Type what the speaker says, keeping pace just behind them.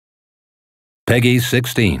Peggy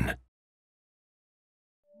 16.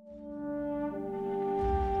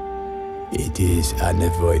 It is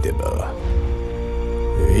unavoidable.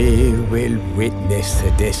 We will witness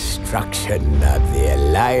the destruction of the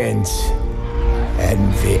Alliance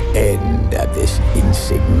and the end of this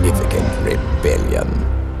insignificant rebellion.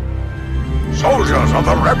 Soldiers of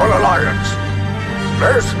the Rebel Alliance,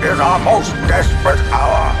 this is our most desperate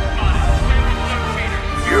hour.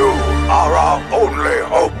 You are our only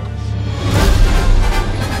hope.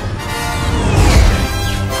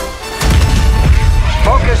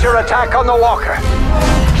 Focus your attack on the walker.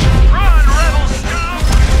 Run, rebel scum!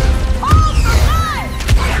 Hold for fire!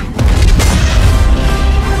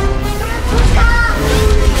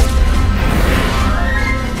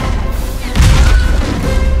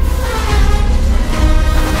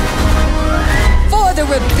 For the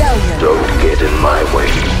rebellion! Don't get in my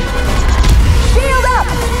way. Shield up!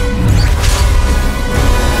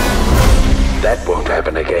 That won't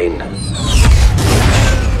happen again.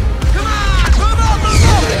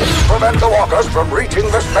 Prevent the walkers from reaching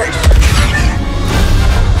the space.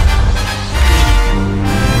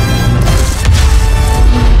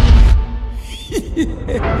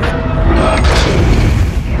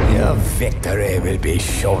 Your victory will be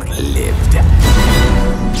short-lived.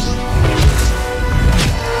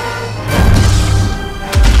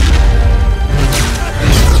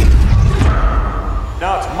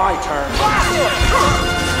 Now it's my turn.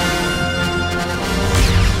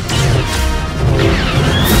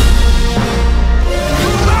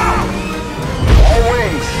 All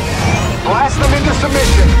wings, blast them into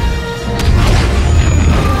submission.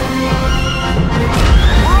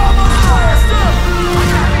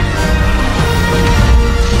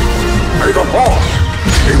 May the Force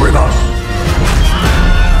be with us.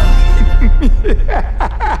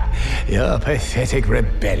 Your pathetic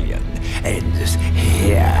rebellion ends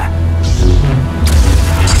here.